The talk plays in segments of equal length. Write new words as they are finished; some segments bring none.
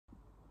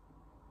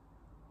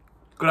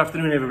Good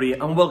afternoon, everybody,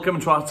 and welcome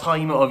to our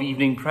time of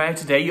evening prayer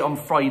today on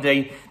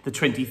Friday, the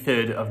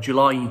 23rd of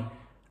July.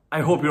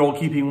 I hope you're all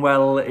keeping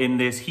well in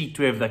this heat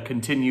wave that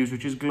continues,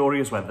 which is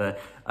glorious weather.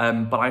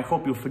 But I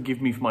hope you'll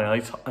forgive me for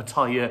my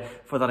attire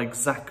for that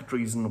exact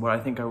reason, where I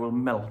think I will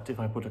melt if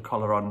I put a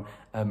collar on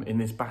in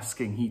this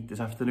basking heat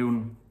this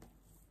afternoon.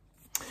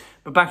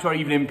 But back to our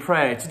evening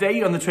prayer.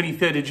 Today, on the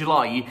 23rd of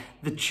July,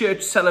 the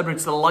church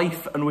celebrates the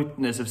life and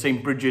witness of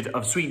St. Bridget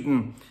of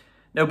Sweden.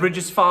 Now,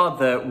 Bridget's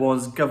father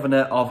was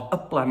governor of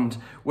Uppland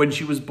when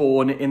she was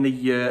born in the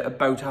year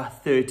about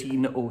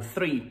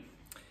 1303.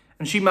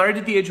 And she married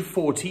at the age of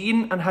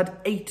 14 and had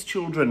 8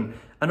 children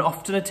and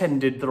often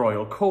attended the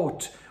royal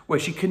court, where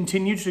she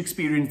continued to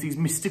experience these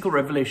mystical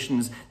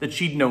revelations that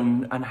she'd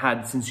known and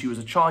had since she was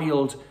a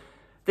child.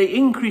 They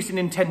increased in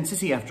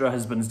intensity after her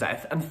husband's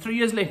death, and 3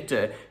 years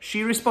later,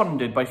 she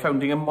responded by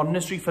founding a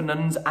monastery for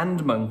nuns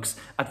and monks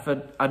at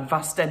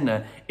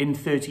Vadstena in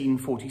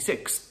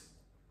 1346.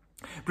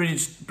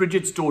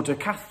 Bridget's daughter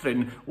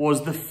Catherine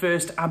was the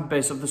first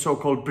abbess of the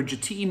so-called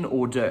Bridgetine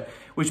order,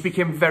 which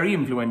became very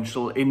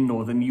influential in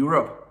Northern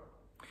Europe.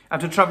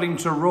 After travelling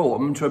to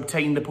Rome to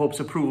obtain the Pope's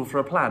approval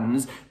for her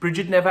plans,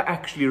 Bridget never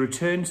actually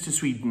returned to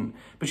Sweden,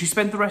 but she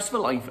spent the rest of her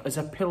life as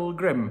a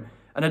pilgrim,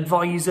 an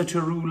advisor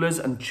to rulers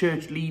and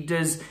church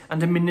leaders,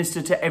 and a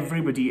minister to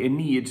everybody in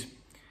need.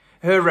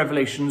 Her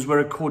revelations were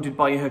recorded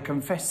by her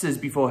confessors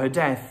before her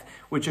death,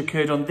 which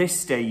occurred on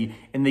this day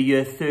in the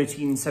year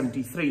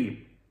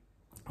 1373.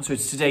 So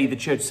it's today the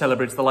church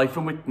celebrates the life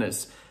and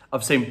witness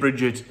of St.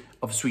 Bridget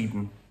of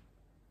Sweden.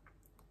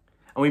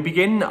 And we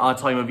begin our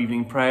time of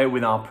evening prayer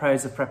with our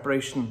prayers of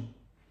preparation.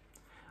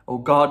 O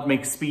God,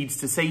 make speed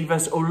to save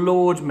us. O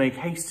Lord, make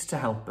haste to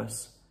help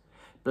us.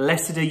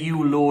 Blessed are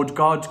you, Lord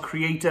God,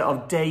 creator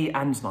of day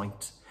and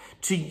night.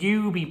 To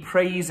you be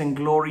praise and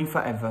glory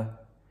forever.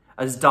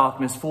 As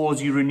darkness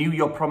falls, you renew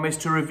your promise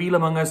to reveal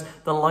among us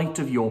the light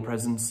of your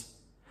presence.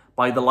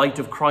 By the light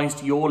of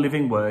Christ, your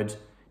living word,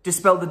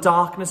 dispel the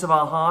darkness of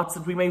our hearts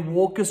that we may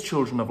walk as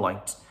children of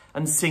light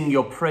and sing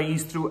your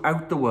praise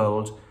throughout the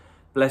world.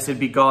 Blessed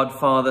be God,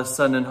 Father,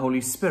 Son, and Holy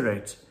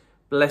Spirit.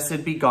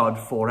 Blessed be God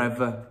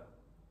forever.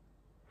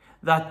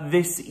 That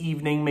this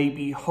evening may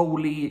be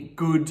holy,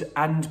 good,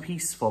 and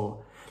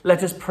peaceful,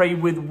 let us pray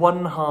with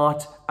one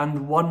heart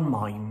and one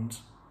mind.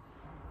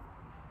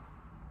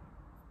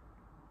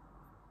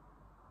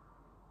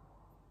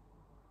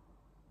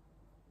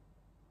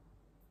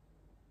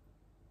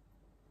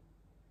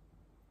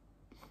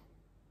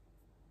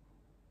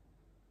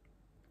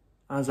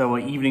 As our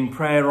evening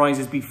prayer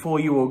rises before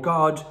you, O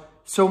God,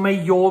 so may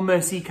your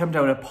mercy come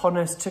down upon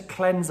us to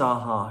cleanse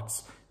our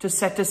hearts, to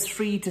set us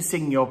free to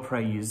sing your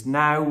praise,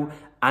 now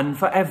and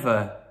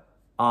forever.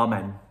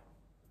 Amen.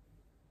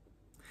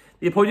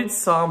 The appointed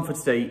psalm for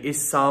today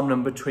is Psalm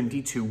number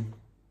 22.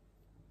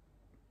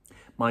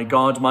 My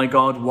God,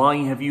 why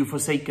have you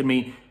forsaken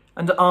me,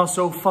 and are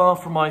so far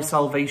from my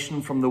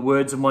salvation from the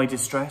words of my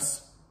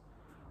distress?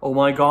 O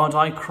my God,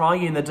 I cry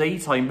in the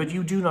daytime, but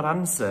you do not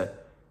answer,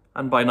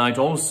 and by night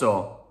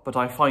also, but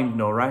I find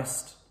no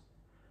rest.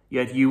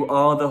 Yet you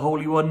are the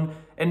Holy One,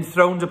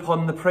 enthroned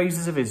upon the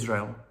praises of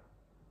Israel.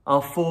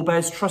 Our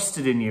forebears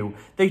trusted in you.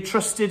 They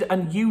trusted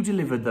and you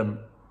delivered them.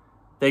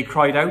 They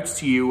cried out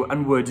to you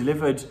and were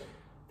delivered.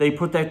 They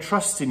put their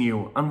trust in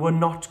you and were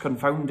not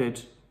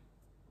confounded.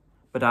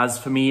 But as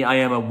for me, I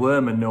am a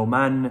worm and no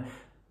man,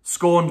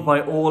 scorned by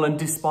all and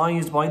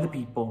despised by the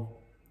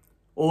people.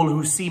 All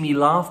who see me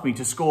laugh me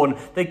to scorn.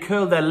 They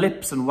curl their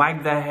lips and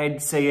wag their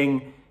heads,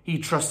 saying, He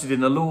trusted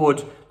in the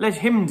Lord, let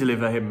him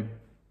deliver him.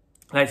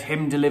 Let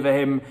him deliver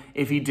him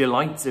if he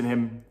delights in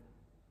him.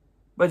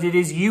 But it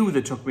is you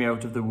that took me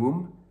out of the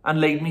womb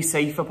and laid me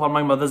safe upon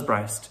my mother's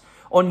breast.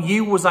 On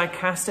you was I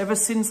cast ever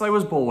since I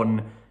was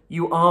born.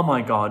 You are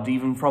my God,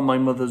 even from my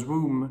mother's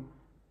womb.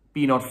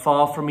 Be not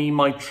far from me,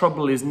 my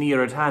trouble is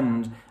near at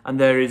hand, and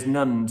there is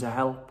none to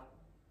help.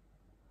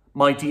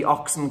 Mighty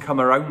oxen come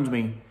around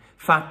me.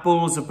 Fat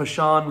bulls of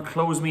Bashan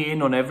close me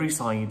in on every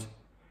side.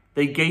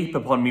 They gape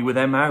upon me with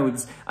their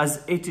mouths,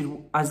 as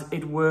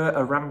it were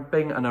a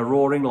ramping and a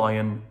roaring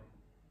lion.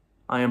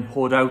 I am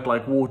poured out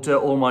like water,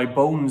 all my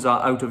bones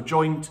are out of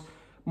joint.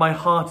 My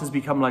heart has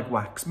become like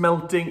wax,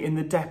 melting in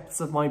the depths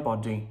of my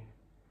body.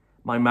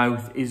 My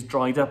mouth is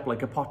dried up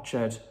like a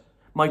potsherd.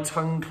 My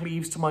tongue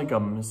cleaves to my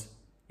gums.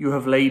 You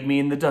have laid me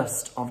in the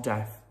dust of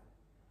death.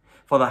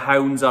 For the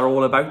hounds are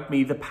all about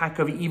me, the pack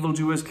of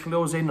evildoers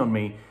close in on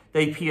me.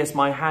 They pierce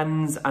my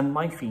hands and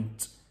my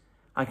feet.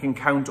 I can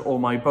count all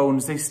my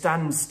bones. They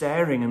stand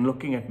staring and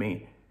looking at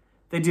me.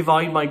 They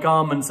divide my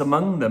garments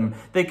among them.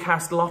 They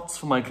cast lots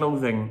for my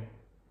clothing.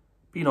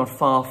 Be not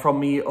far from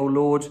me, O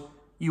Lord.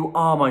 You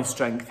are my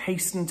strength.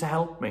 Hasten to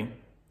help me.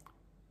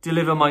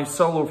 Deliver my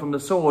soul from the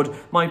sword,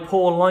 my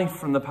poor life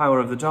from the power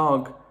of the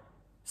dog.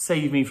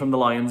 Save me from the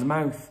lion's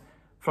mouth,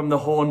 from the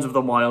horns of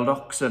the wild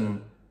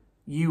oxen.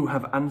 You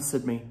have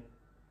answered me.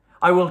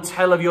 I will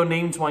tell of your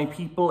name to my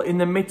people. In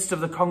the midst of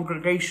the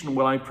congregation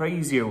will I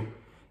praise you.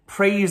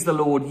 Praise the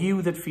Lord,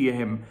 you that fear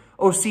him.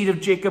 O seed of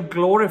Jacob,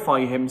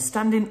 glorify him.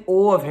 Stand in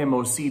awe of him,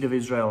 O seed of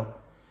Israel.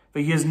 For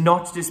he has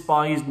not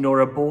despised nor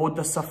abhorred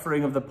the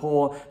suffering of the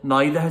poor,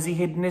 neither has he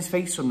hidden his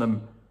face from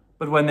them.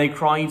 But when they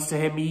cried to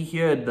him, he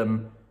heard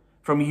them.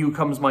 From you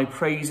comes my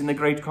praise in the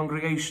great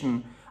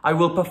congregation. I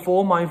will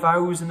perform my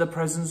vows in the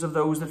presence of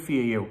those that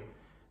fear you.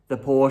 The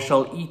poor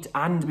shall eat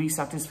and be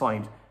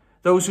satisfied.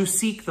 Those who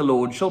seek the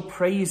Lord shall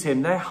praise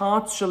him. Their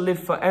hearts shall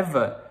live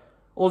forever.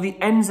 All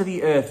the ends of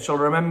the earth shall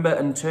remember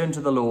and turn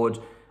to the Lord,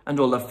 and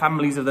all the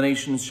families of the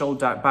nations shall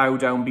bow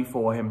down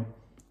before him.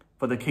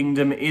 For the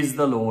kingdom is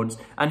the Lord's,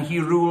 and he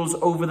rules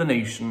over the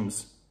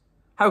nations.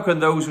 How can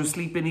those who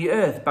sleep in the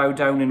earth bow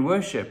down in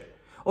worship?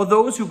 Or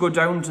those who go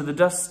down to the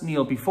dust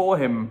kneel before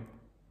him?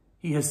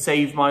 He has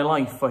saved my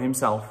life for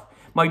himself.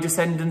 My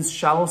descendants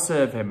shall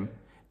serve him.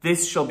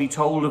 This shall be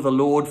told of the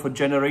Lord for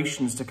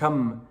generations to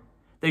come.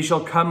 They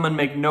shall come and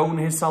make known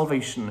his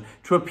salvation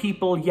to a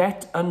people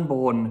yet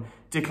unborn,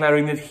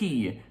 declaring that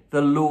he,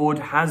 the Lord,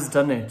 has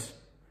done it.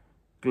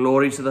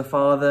 Glory to the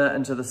Father,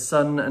 and to the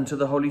Son, and to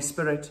the Holy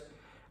Spirit,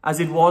 as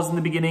it was in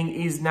the beginning,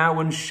 is now,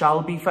 and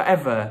shall be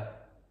forever.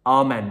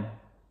 Amen.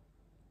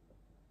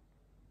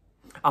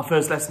 Our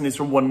first lesson is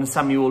from 1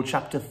 Samuel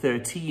chapter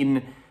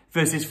 13,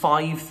 verses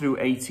 5 through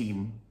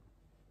 18.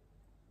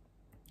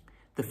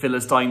 The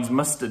Philistines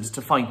mustered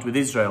to fight with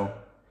Israel,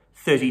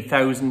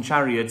 30,000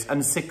 chariots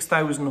and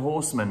 6,000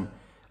 horsemen,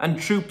 and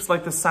troops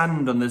like the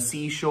sand on the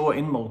seashore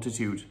in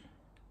multitude.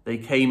 They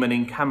came and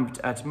encamped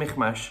at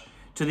Michmash,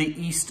 to the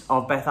east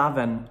of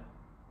Beth-aven.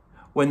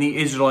 When the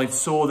Israelites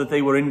saw that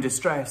they were in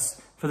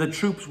distress, for the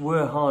troops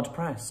were hard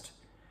pressed,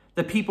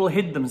 the people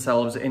hid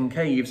themselves in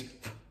caves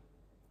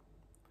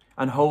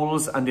and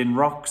holes and in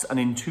rocks and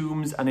in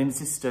tombs and in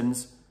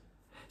cisterns.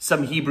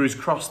 Some Hebrews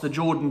crossed the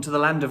Jordan to the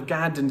land of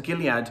Gad and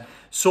Gilead.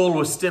 Saul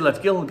was still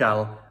at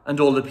Gilgal, and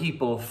all the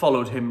people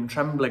followed him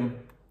trembling.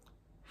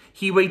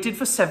 He waited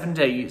for 7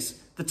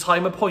 days, the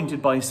time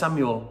appointed by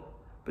Samuel.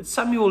 But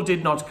Samuel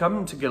did not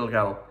come to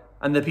Gilgal,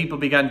 and the people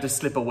began to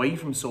slip away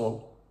from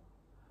Saul.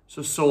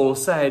 So Saul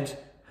said,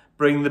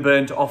 "Bring the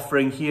burnt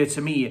offering here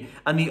to me,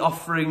 and the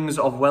offerings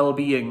of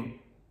well-being."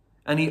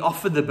 And he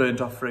offered the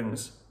burnt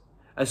offerings.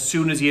 As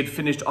soon as he had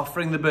finished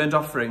offering the burnt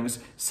offerings,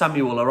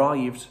 Samuel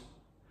arrived.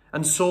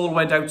 And Saul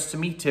went out to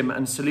meet him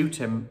and salute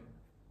him.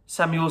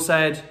 Samuel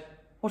said,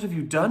 "What have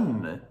you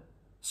done?"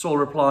 Saul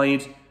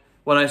replied,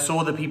 "When I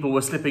saw the people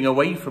were slipping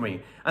away from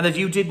me, and that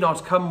you did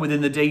not come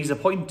within the days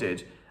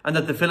appointed, and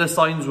that the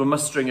Philistines were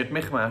mustering at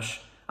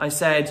Michmash, I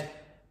said,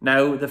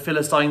 'Now the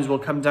Philistines will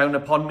come down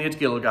upon me at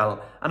Gilgal,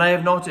 and I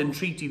have not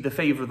entreated the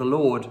favour of the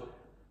Lord.'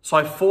 So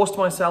I forced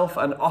myself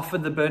and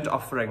offered the burnt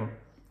offering."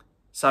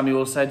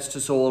 Samuel said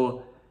to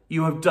Saul,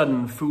 "You have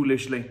done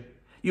foolishly.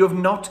 You have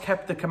not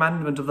kept the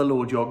commandment of the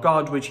Lord your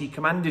God, which he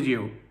commanded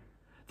you.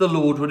 The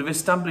Lord would have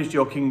established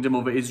your kingdom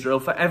over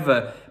Israel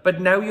forever, but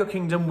now your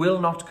kingdom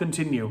will not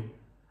continue.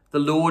 The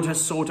Lord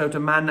has sought out a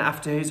man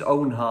after his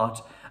own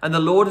heart, and the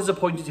Lord has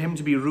appointed him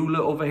to be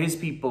ruler over his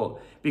people,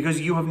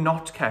 because you have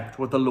not kept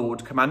what the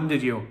Lord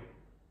commanded you."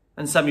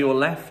 And Samuel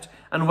left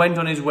and went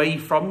on his way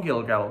from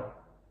Gilgal.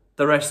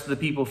 The rest of the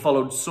people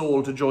followed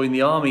Saul to join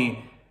the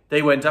army.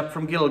 They went up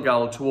from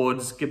Gilgal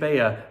towards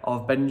Gibeah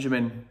of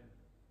Benjamin.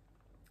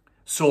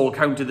 Saul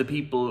counted the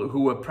people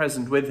who were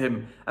present with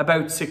him,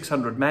 about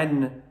 600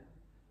 men.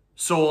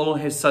 Saul,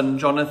 his son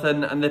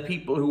Jonathan, and the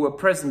people who were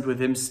present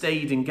with him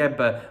stayed in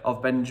Gibeah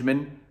of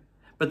Benjamin.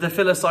 But the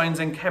Philistines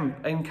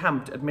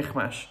encamped at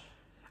Michmash,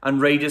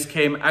 and raiders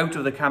came out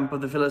of the camp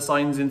of the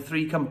Philistines in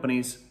 3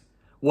 companies.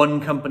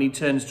 One company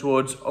turned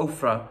towards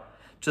Ophrah,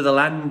 to the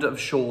land of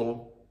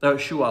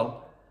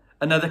Shual,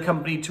 another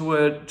company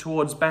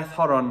towards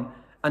Beth-horon,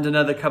 and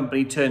another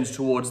company turned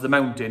towards the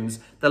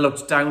mountains that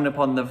looked down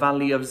upon the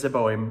valley of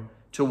Zeboim,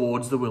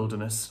 towards the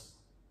wilderness.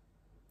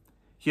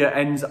 Here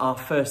ends our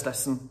first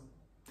lesson,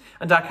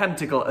 and our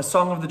canticle, a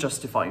song of the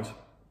justified.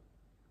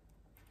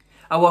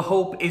 Our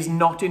hope is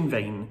not in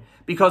vain,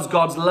 because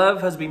God's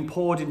love has been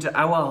poured into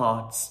our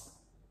hearts.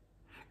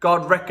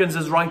 God reckons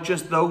as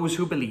righteous those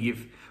who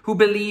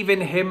believe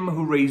in him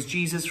who raised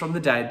Jesus from the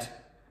dead.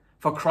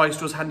 For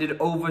Christ was handed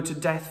over to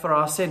death for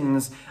our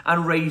sins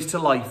and raised to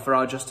life for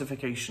our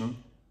justification.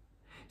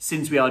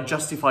 Since we are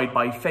justified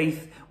by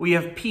faith, we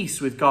have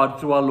peace with God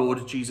through our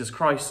Lord Jesus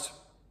Christ.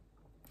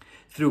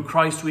 Through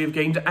Christ we have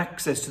gained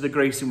access to the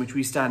grace in which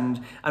we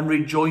stand and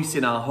rejoice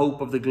in our hope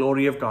of the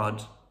glory of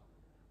God.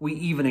 We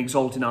even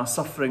exult in our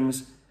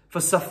sufferings,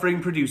 for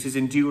suffering produces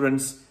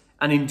endurance,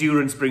 and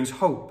endurance brings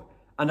hope,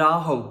 and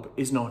our hope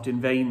is not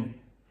in vain,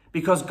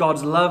 because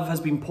God's love has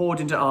been poured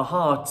into our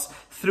hearts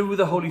through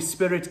the Holy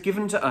Spirit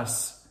given to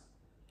us.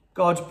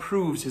 God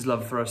proves his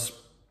love for us.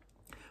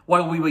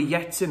 While we were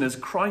yet sinners,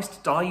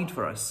 Christ died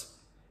for us.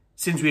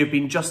 Since we have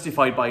been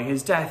justified by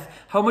his death,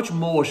 how much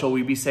more shall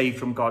we be saved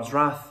from God's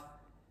wrath?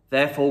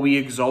 Therefore we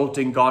exult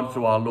in God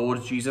through our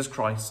Lord Jesus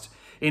Christ,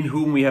 in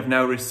whom we have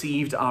now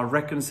received our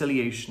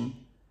reconciliation.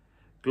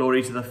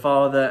 Glory to the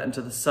Father, and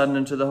to the Son,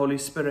 and to the Holy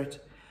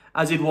Spirit,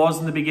 as it was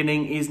in the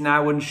beginning, is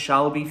now, and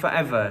shall be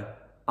forever.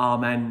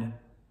 Amen.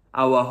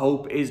 Our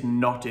hope is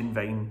not in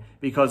vain,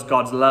 because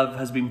God's love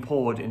has been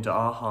poured into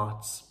our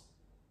hearts.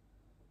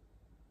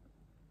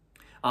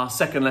 Our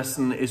second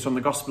lesson is from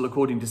the Gospel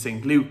according to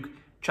St. Luke,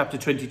 chapter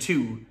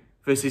 22,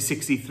 verses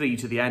 63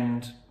 to the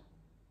end.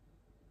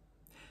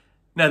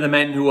 Now the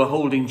men who were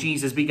holding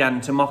Jesus began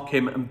to mock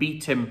him and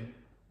beat him.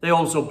 They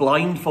also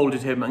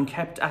blindfolded him and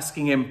kept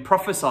asking him,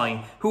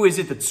 "Prophesy, who is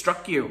it that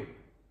struck you?"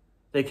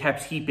 They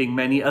kept heaping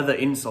many other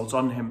insults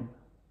on him.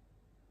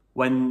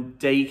 When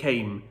day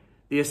came,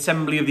 the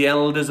assembly of the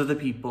elders of the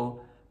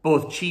people,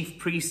 both chief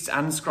priests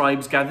and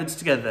scribes, gathered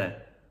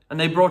together, and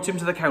they brought him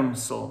to the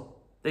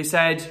council. They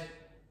said,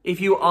 "If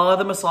you are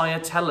the Messiah,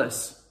 tell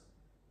us."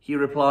 He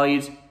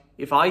replied,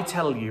 "If I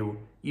tell you,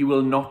 you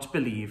will not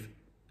believe,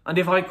 and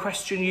if I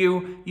question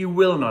you, you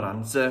will not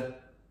answer.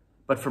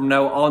 But from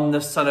now on,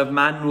 the Son of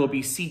Man will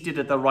be seated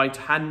at the right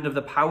hand of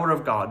the power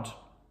of God."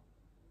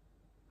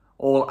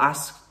 All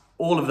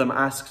of them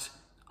asked,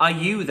 "Are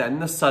you then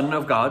the Son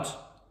of God?"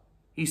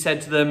 He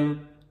said to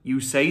them, "You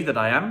say that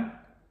I am."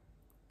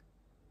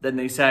 Then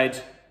they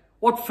said,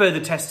 "What further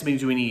testimony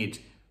do we need?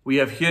 We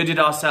have heard it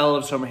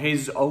ourselves from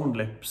his own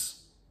lips."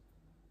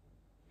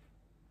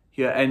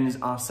 Here ends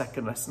our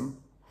second lesson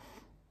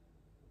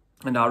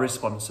and our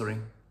responsory.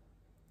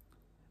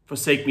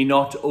 Forsake me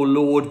not, O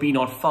Lord, be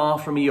not far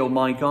from me, O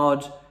my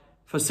God.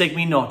 Forsake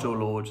me not, O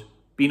Lord,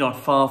 be not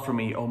far from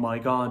me, O my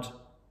God.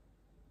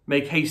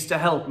 Make haste to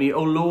help me,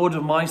 O Lord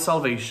of my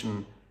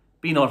salvation.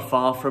 Be not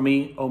far from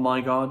me, O my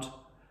God.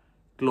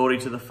 Glory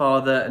to the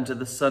Father, and to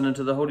the Son, and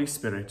to the Holy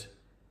Spirit.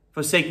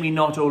 Forsake me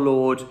not, O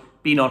Lord,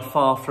 be not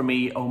far from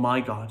me, O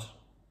my God.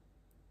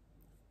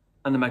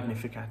 And the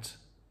Magnificat.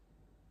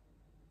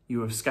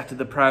 You have scattered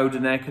the proud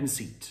in their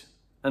conceit,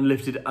 and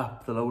lifted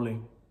up the lowly.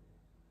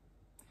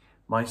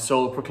 My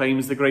soul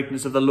proclaims the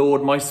greatness of the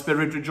Lord. My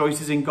spirit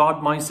rejoices in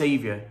God, my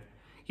Saviour.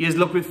 He has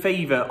looked with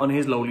favour on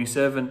his lowly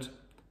servant.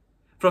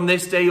 From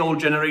this day all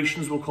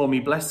generations will call me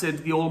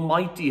blessed. The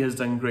Almighty has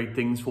done great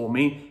things for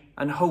me,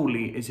 and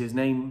holy is his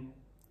name.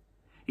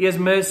 He has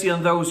mercy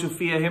on those who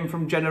fear him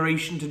from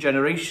generation to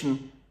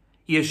generation.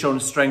 He has shown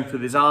strength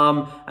with his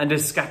arm, and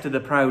has scattered the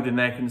proud in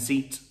their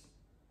conceit.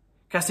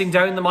 Casting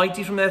down the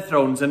mighty from their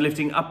thrones, and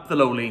lifting up the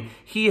lowly,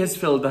 he has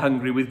filled the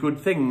hungry with good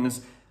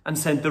things, and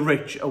sent the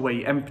rich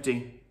away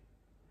empty.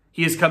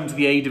 He has come to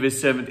the aid of his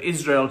servant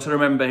Israel to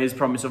remember his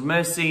promise of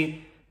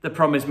mercy, the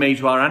promise made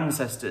to our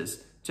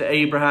ancestors, to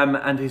Abraham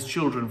and his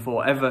children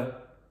forever.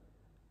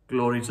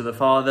 Glory to the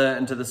Father,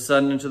 and to the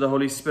Son, and to the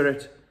Holy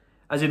Spirit,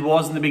 as it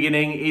was in the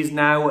beginning, is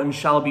now, and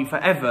shall be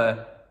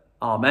forever.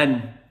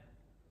 Amen.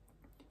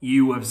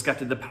 You have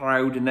scattered the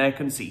proud in their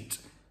conceit,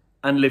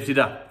 and lifted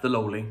up the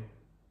lowly.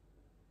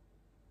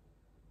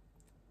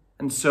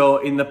 And so,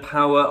 in the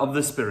power of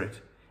the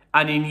Spirit,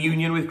 and in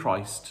union with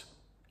Christ,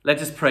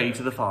 let us pray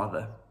to the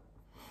Father.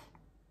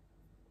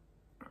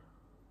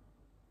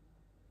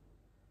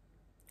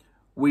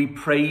 We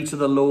pray to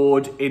the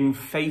Lord, in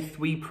faith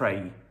we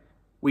pray.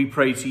 We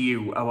pray to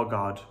you, our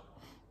God.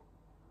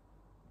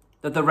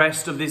 That the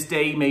rest of this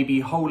day may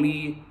be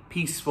holy,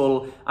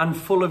 peaceful, and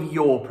full of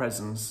your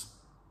presence.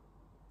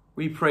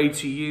 We pray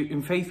to you,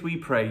 in faith we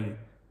pray.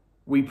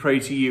 We pray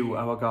to you,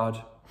 our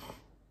God.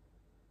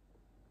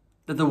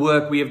 That the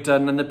work we have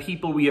done and the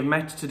people we have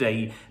met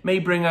today may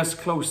bring us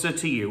closer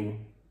to you.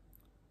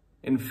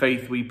 In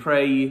faith we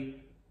pray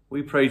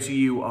to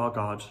you, our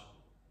God.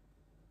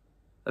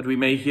 That we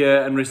may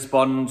hear and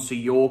respond to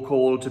your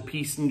call to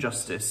peace and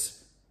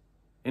justice.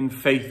 In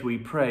faith we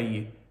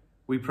pray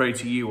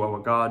to you, our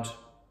God.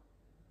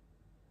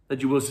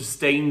 That you will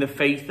sustain the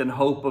faith and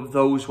hope of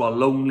those who are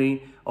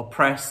lonely,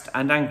 oppressed,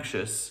 and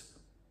anxious.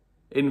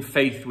 In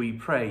faith we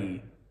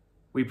pray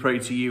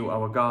to you,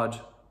 our God.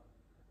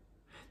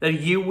 That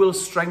you will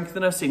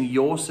strengthen us in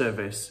your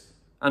service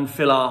and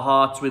fill our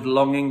hearts with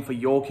longing for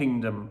your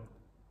kingdom.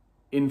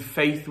 In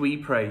faith we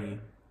pray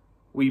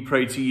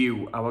to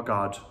you, our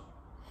God.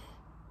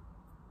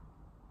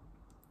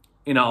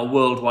 In our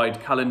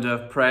worldwide calendar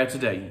of prayer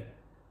today,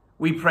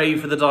 we pray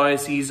for the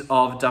Diocese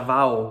of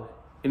Davao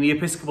in the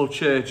Episcopal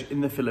Church in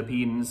the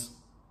Philippines.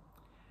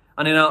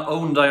 And in our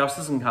own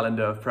diocesan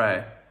calendar of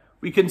prayer,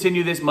 we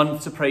continue this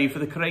month to pray for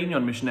the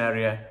Carignan mission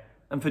area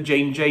and for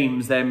Jane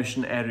James, their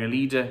mission area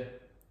leader.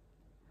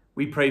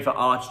 We pray for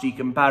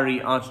Archdeacon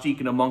Barry,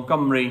 Archdeacon of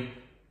Montgomery,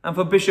 and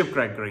for Bishop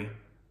Gregory,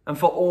 and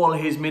for all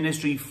his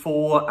ministry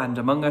for and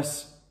among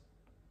us.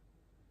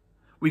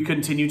 We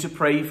continue to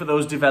pray for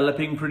those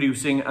developing,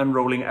 producing, and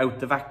rolling out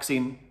the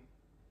vaccine,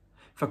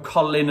 for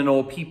Colin and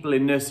all people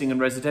in nursing and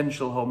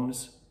residential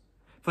homes,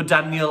 for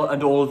Daniel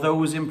and all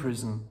those in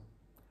prison,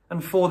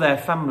 and for their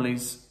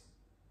families.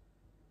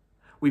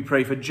 We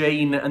pray for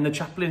Jane and the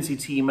chaplaincy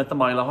team at the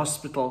Myla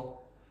Hospital,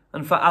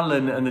 and for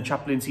Alan and the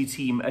chaplaincy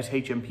team at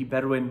HMP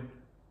Berwyn.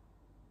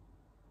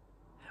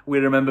 We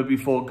remember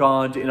before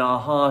God in our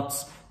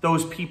hearts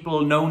those people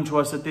known to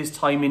us at this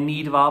time in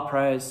need of our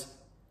prayers,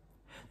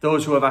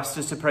 those who have asked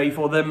us to pray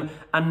for them,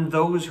 and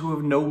those who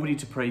have nobody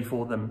to pray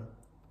for them.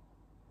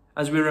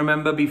 As we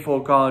remember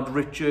before God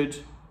Richard,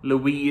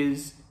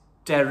 Louise,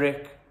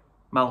 Derek,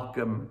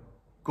 Malcolm,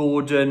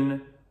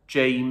 Gordon,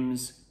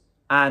 James,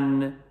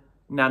 Anne,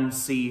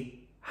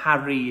 Nancy,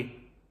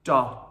 Harry,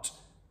 Dot,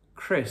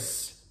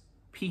 Chris,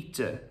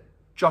 Peter,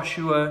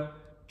 Joshua,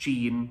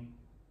 Jean,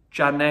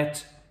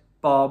 Janet,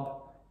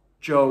 Bob,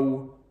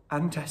 Joe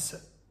and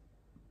Tessa.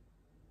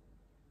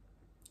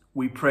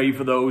 We pray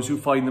for those who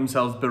find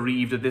themselves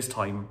bereaved at this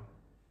time,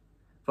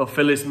 for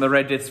Phyllis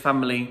Meredith's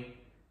family,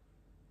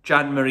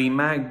 Jan-Marie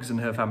Maggs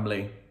and her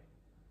family,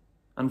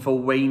 and for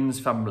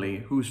Wayne's family,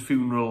 whose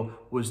funeral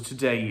was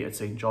today at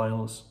St.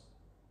 Giles.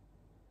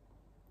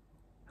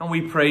 And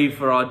we pray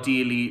for our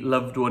dearly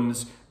loved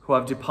ones who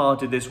have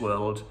departed this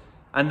world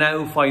and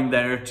now find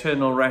their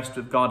eternal rest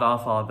with God our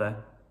Father,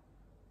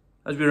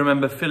 as we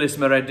remember Phyllis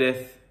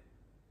Meredith,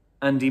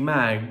 Andy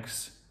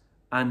Maggs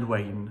and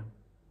Wayne.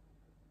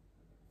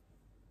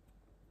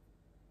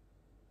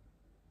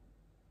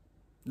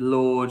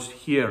 Lord,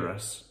 hear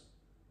us.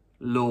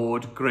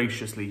 Lord,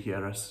 graciously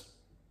hear us.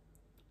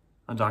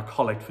 And our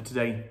collect for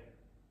today.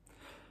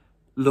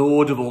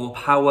 Lord of all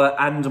power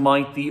and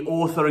might, the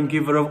author and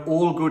giver of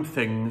all good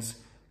things,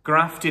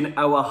 graft in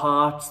our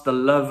hearts the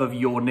love of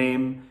your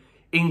name,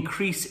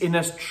 increase in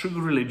us true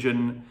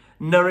religion,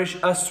 nourish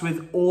us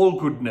with all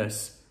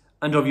goodness,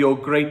 and of your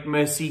great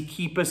mercy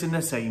keep us in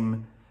the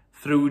same,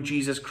 through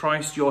Jesus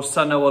Christ, your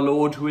Son, our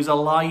Lord, who is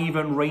alive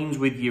and reigns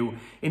with you,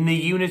 in the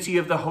unity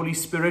of the Holy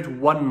Spirit,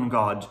 one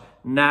God,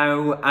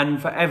 now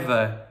and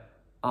forever.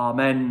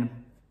 Amen.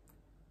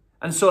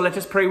 And so let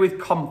us pray with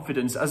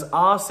confidence, as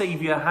our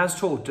Saviour has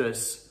taught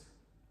us.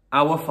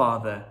 Our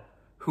Father,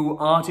 who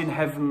art in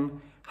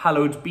heaven,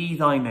 hallowed be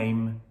thy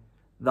name.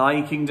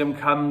 Thy kingdom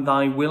come,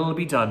 thy will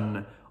be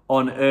done,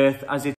 on earth as it